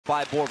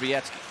by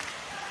Borowiecki.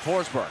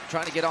 Forsberg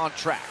trying to get on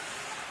track.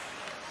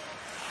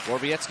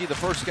 Borowiecki, the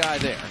first guy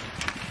there.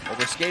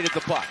 Overskated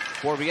the puck.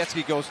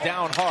 Borowiecki goes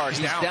down hard.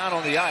 He's down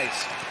on the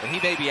ice, and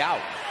he may be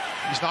out.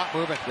 He's not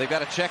moving. They've got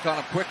to check on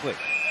him quickly.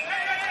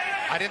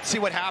 I didn't see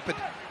what happened.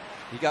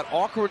 He got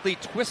awkwardly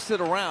twisted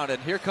around,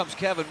 and here comes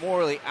Kevin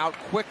Morley out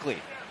quickly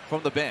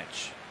from the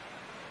bench.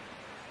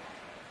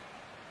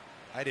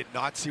 I did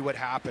not see what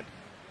happened.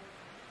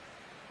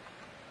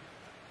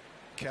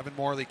 Kevin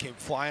Morley came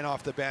flying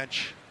off the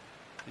bench.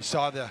 You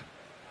saw the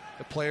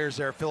players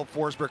there, Philip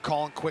Forsberg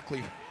calling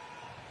quickly.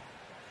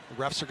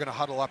 The refs are going to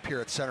huddle up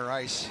here at center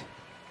ice.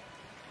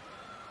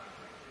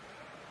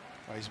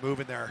 Oh, he's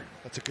moving there.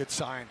 That's a good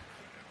sign.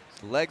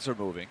 His legs are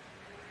moving.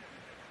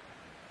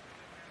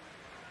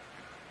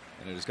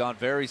 And it has gone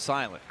very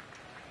silent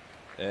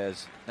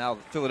as now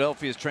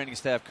Philadelphia's training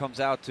staff comes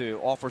out to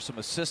offer some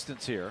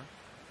assistance here.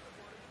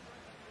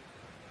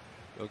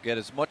 They'll get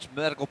as much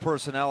medical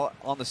personnel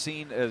on the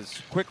scene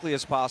as quickly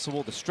as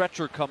possible. The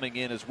stretcher coming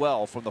in as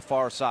well from the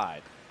far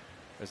side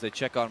as they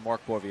check on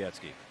Mark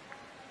Borowiecki.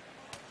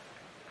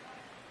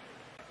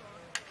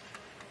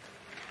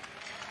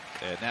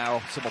 And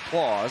now some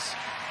applause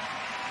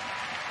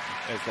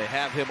as they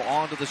have him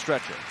onto the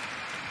stretcher.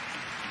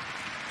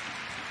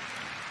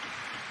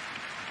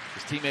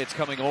 His teammates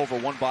coming over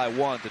one by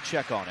one to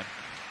check on him.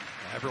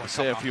 Everyone's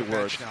say a few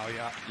words now.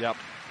 Yeah. Yep.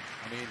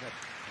 I mean,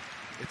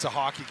 it's a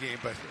hockey game,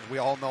 but we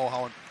all know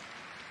how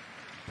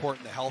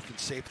important the health and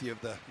safety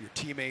of your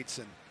teammates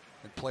and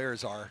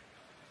players are.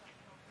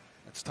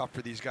 It's tough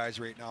for these guys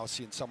right now,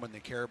 seeing someone they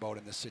care about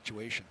in this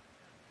situation.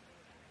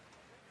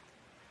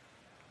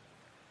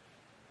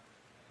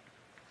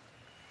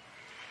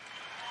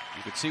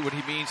 You can see what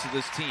he means to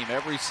this team.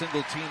 Every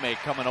single teammate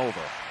coming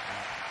over.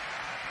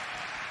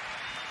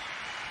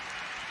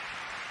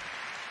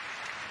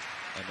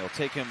 And they'll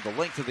take him the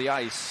length of the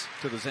ice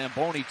to the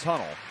Zamboni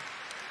tunnel.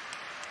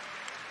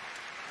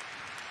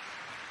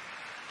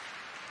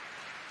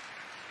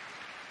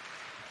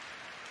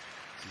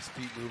 His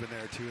feet moving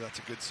there too. That's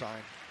a good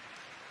sign.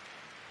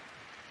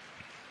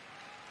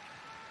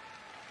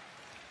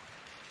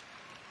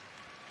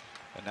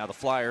 And now the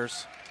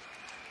Flyers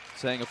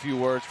saying a few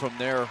words from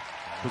their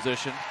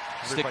position.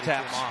 Everybody Stick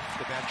taps. came off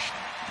the bench.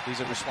 He's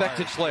a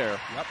respected player.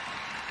 Yep.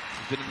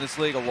 He's been in this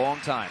league a long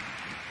time.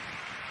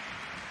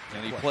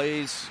 And he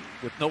plays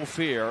with no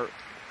fear.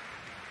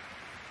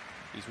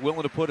 He's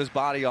willing to put his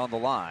body on the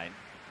line,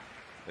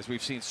 as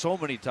we've seen so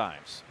many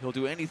times. He'll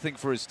do anything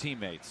for his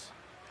teammates.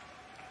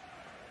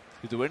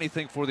 He'll do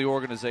anything for the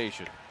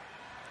organization.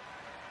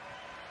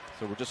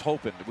 So we're just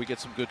hoping that we get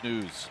some good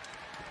news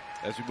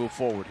as we move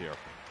forward here.